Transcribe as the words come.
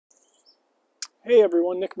Hey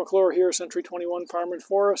everyone, Nick McClure here, Century 21 Farm and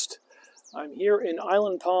Forest. I'm here in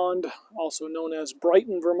Island Pond, also known as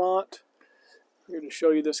Brighton, Vermont. Here to show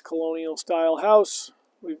you this colonial-style house.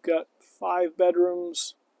 We've got 5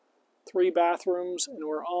 bedrooms, 3 bathrooms, and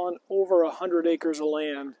we're on over 100 acres of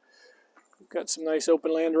land. We've got some nice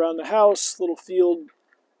open land around the house, little field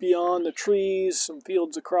beyond the trees, some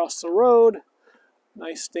fields across the road,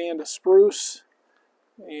 nice stand of spruce,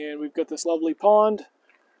 and we've got this lovely pond.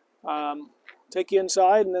 Take you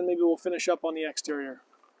inside and then maybe we'll finish up on the exterior.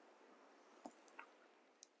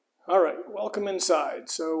 Alright, welcome inside.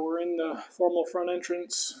 So we're in the formal front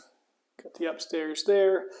entrance. Got the upstairs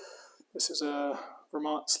there. This is a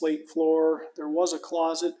Vermont slate floor. There was a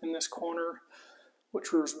closet in this corner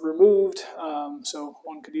which was removed, so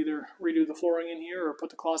one could either redo the flooring in here or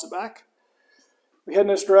put the closet back. We head in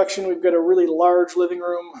this direction. We've got a really large living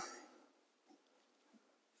room.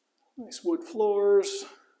 Nice wood floors.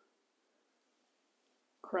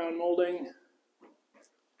 Crown molding,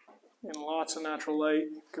 and lots of natural light.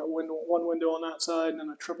 Got one window on that side and then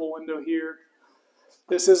a triple window here.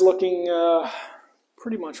 This is looking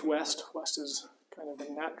pretty much west. West is kind of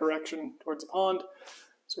in that direction towards the pond,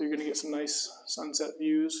 so you're going to get some nice sunset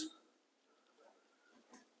views.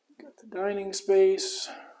 Got the dining space,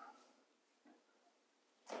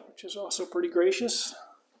 which is also pretty gracious.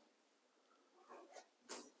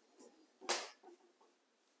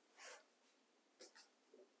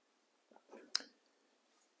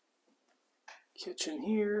 Kitchen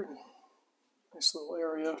here, nice little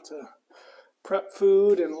area to prep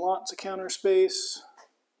food and lots of counter space.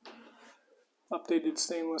 Updated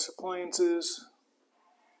stainless appliances,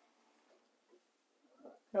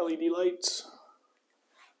 LED lights.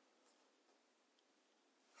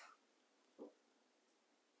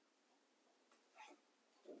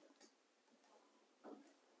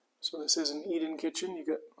 So this is an eat-in kitchen. You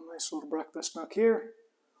got a nice little breakfast nook here.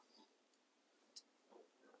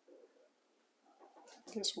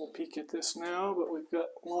 I guess we'll peek at this now, but we've got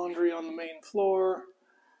laundry on the main floor,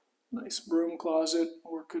 nice broom closet,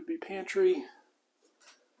 or it could be pantry.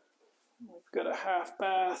 We've got a half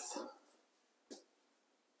bath.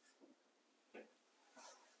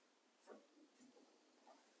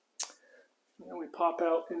 And then we pop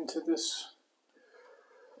out into this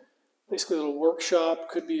basically a little workshop,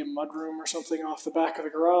 could be a mudroom or something off the back of the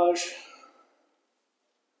garage.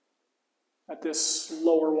 At this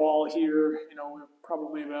lower wall here, we're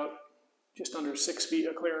probably about just under 6 feet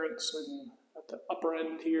of clearance, and at the upper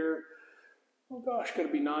end here, oh gosh, gotta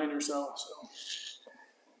be 9 or so.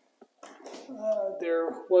 There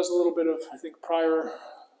was a little bit of, I think, prior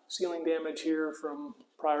ceiling damage here from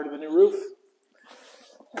prior to the new roof.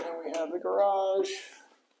 And then we have the garage,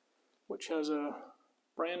 which has a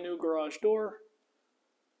brand new garage door.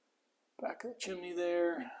 Back of the chimney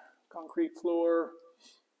there, concrete floor.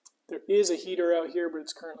 There is a heater out here, but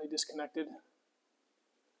it's currently disconnected.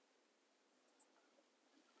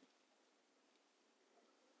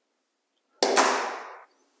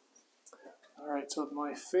 Alright, so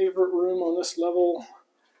my favorite room on this level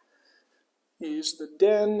is the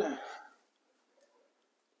den.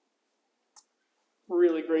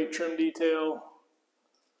 Really great trim detail.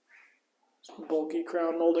 Some bulky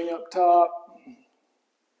crown molding up top.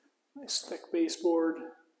 Nice thick baseboard.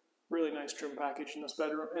 Really nice trim package in this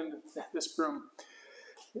bedroom and this room.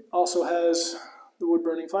 It also has the wood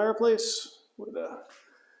burning fireplace with a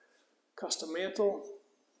custom mantle.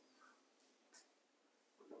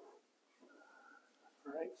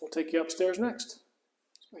 All right, we'll take you upstairs next.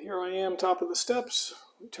 So here I am, top of the steps.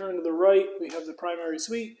 We turn to the right, we have the primary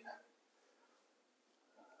suite.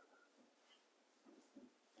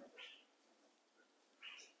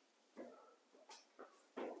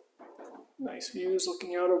 Nice views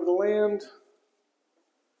looking out over the land.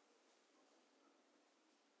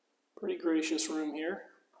 Pretty gracious room here.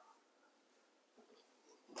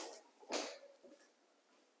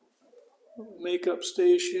 Makeup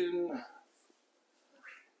station.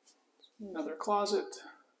 Another closet.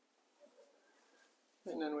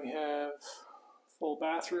 And then we have full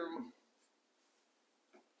bathroom.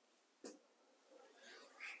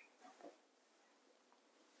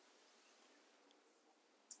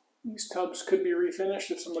 These tubs could be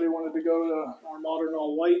refinished if somebody wanted to go to more modern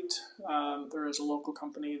all white. There is a local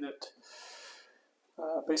company that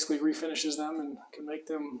basically refinishes them and can make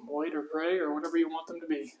them white or gray or whatever you want them to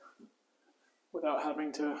be without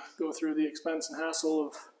having to go through the expense and hassle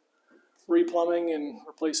of replumbing and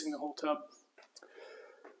replacing the whole tub.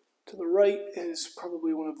 To the right is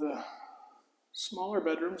probably one of the smaller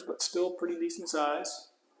bedrooms, but still pretty decent size.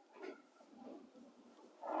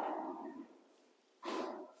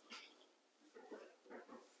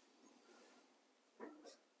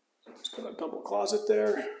 Got a double closet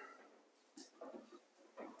there.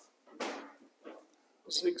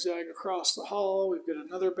 Zigzag across the hall. We've got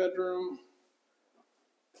another bedroom.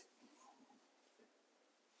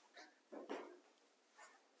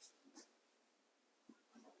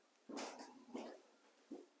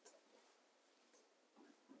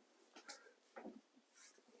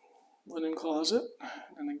 Linen closet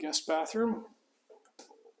and a guest bathroom.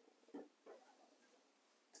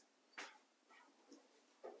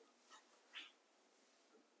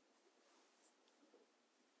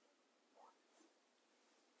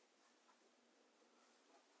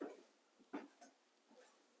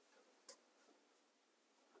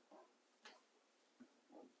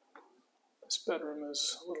 This bedroom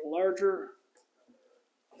is a little larger.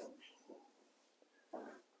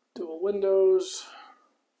 Dual windows.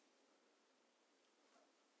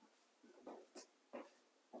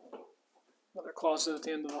 Another closet at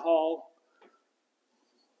the end of the hall.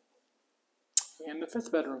 And the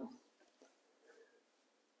fifth bedroom.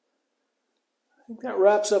 I think that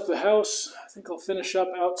wraps up the house. I think I'll finish up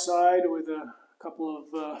outside with a couple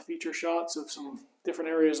of feature shots of some different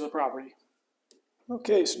areas of the property.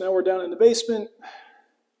 Okay, so now we're down in the basement.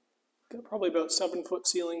 Got probably about 7-foot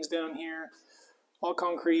ceilings down here. All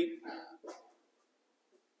concrete.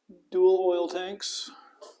 Dual oil tanks.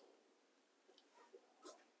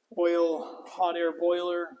 Oil hot air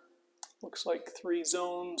boiler. Looks like 3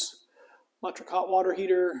 zones. Electric hot water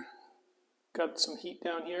heater. Got some heat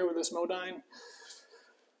down here with this Modine.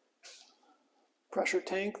 Pressure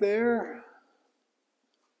tank there.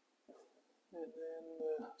 And then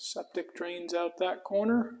the septic drains out that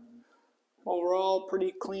corner. Overall,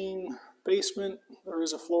 pretty clean basement. There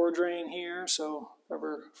is a floor drain here, so if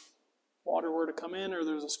ever water were to come in or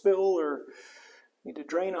there's a spill or need to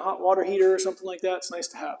drain a hot water heater or something like that, it's nice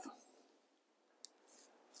to have.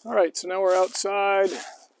 All right, so now we're outside.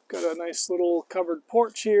 Got a nice little covered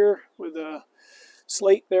porch here with a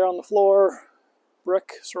slate there on the floor,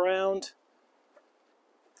 brick surround.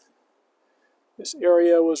 This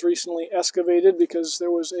area was recently excavated because there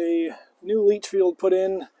was a new leach field put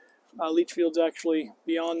in. Leach field's actually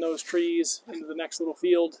beyond those trees into the next little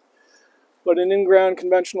field. But an in-ground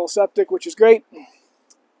conventional septic, which is great.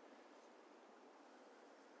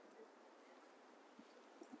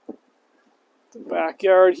 The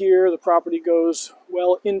backyard here, the property goes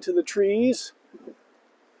well into the trees.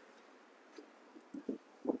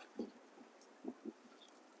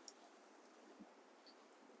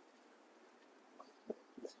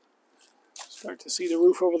 Start to see the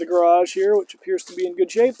roof over the garage here, which appears to be in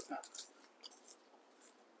good shape.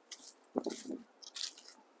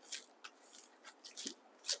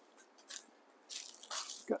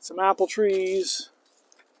 Got some apple trees.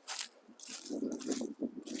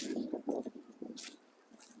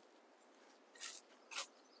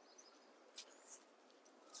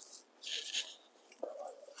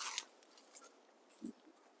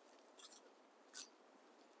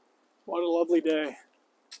 What a lovely day.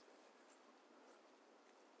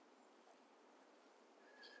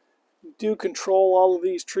 You do control all of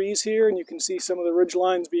these trees here, and you can see some of the ridge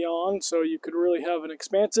lines beyond, so you could really have an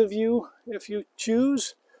expansive view if you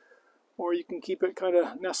choose, or you can keep it kind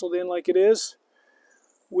of nestled in like it is.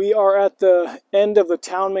 We are at the end of the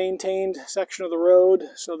town-maintained section of the road,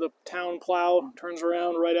 so the town plow turns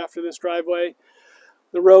around right after this driveway.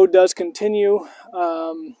 The road does continue,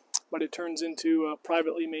 but it turns into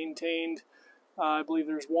privately maintained. I believe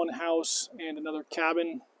there's one house and another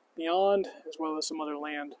cabin beyond, as well as some other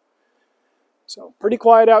land. So pretty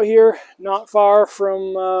quiet out here, not far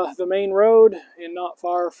from the main road and not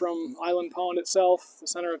far from Island Pond itself, the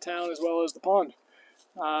center of town, as well as the pond.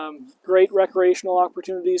 Great recreational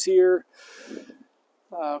opportunities here.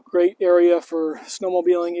 Great area for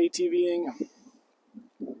snowmobiling, ATVing.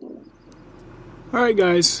 Alright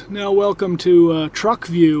guys, now welcome to truck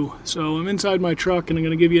view. So I'm inside my truck and I'm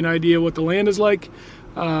going to give you an idea what the land is like.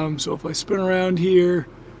 So if I spin around here,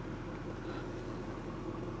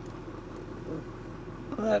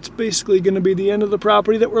 that's basically going to be the end of the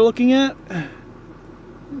property that we're looking at. And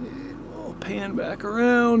we'll pan back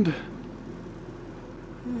around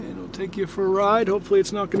and we'll take you for a ride. Hopefully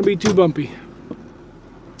it's not going to be too bumpy.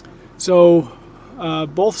 So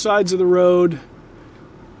both sides of the road,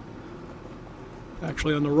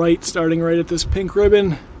 actually on the right, starting right at this pink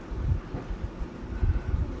ribbon,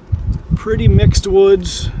 pretty mixed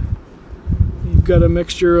woods. You've got a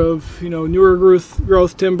mixture of, newer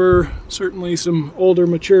growth timber, certainly some older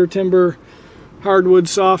mature timber,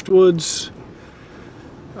 hardwoods, softwoods,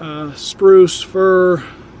 spruce, fir,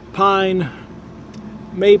 pine,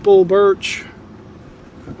 maple, birch.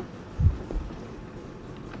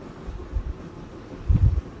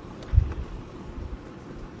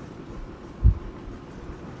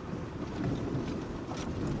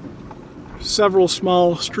 several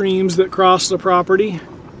small streams that cross the property.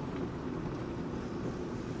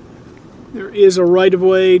 There is a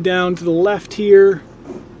right-of-way down to the left here.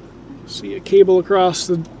 See a cable across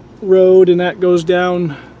the road, and that goes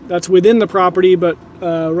down, that's within the property, but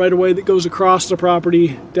right-of-way that goes across the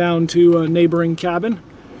property down to a neighboring cabin.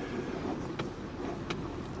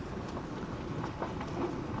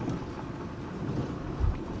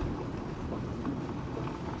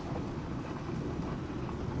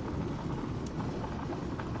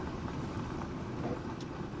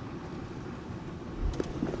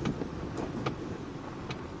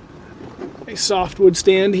 A softwood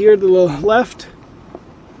stand here to the left.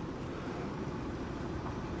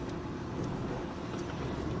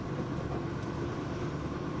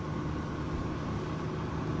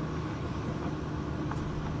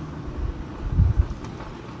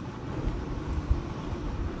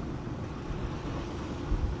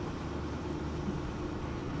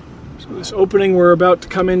 So this opening we're about to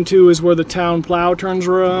come into is where the town plow turns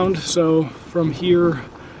around. So from here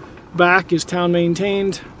back is town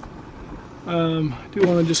maintained. I do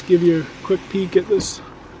want to just give you a quick peek at this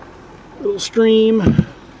little stream.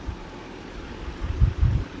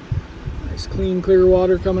 Nice clean clear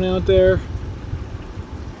water coming out there.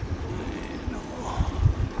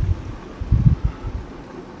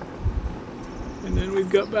 And then we've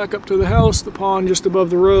got back up to the house, the pond just above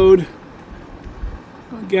the road.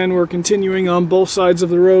 Again, we're continuing on both sides of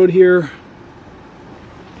the road here.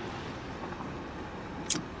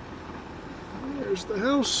 There's the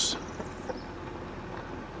house.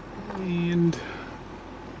 And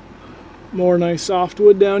more nice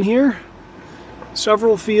softwood down here.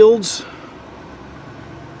 Several fields.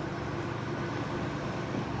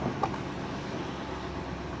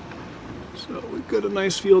 So we've got a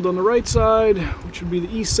nice field on the right side, which would be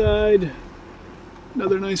the east side.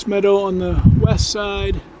 Another nice meadow on the west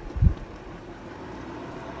side.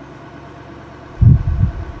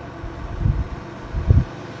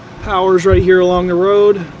 Power's right here along the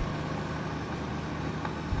road.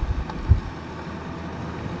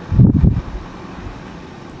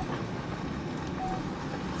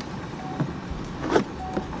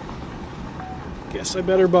 Guess I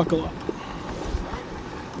better buckle up.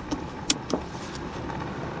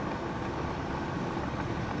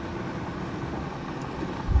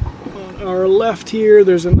 On our left here,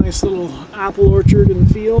 there's a nice little apple orchard in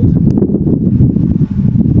the field.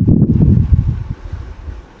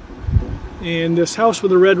 And this house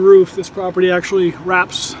with a red roof, this property actually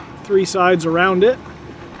wraps 3 sides around it.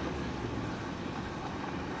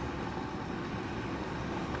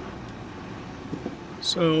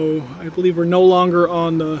 So I believe we're no longer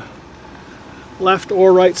on the left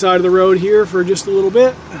or right side of the road here for just a little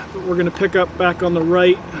bit, but we're going to pick up back on the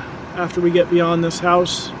right after we get beyond this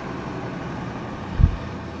house.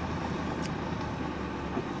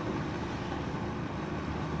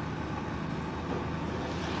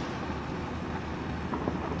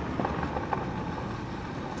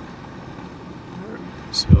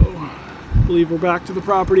 So I believe we're back to the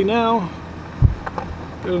property now.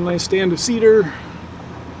 Got a nice stand of cedar.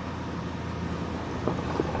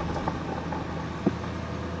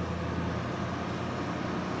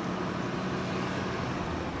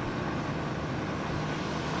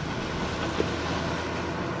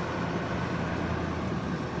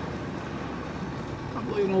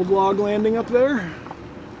 Probably an old log landing up there.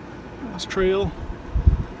 Nice trail.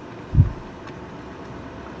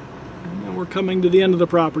 And we're coming to the end of the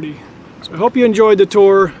property. So I hope you enjoyed the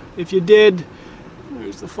tour. If you did,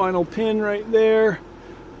 there's the final pin right there.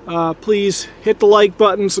 Please hit the like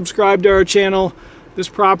button, subscribe to our channel. This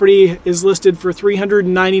property is listed for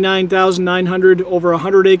 $399,900, over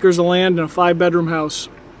 100 acres of land and a 5-bedroom house.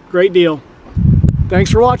 Great deal.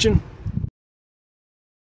 Thanks for watching.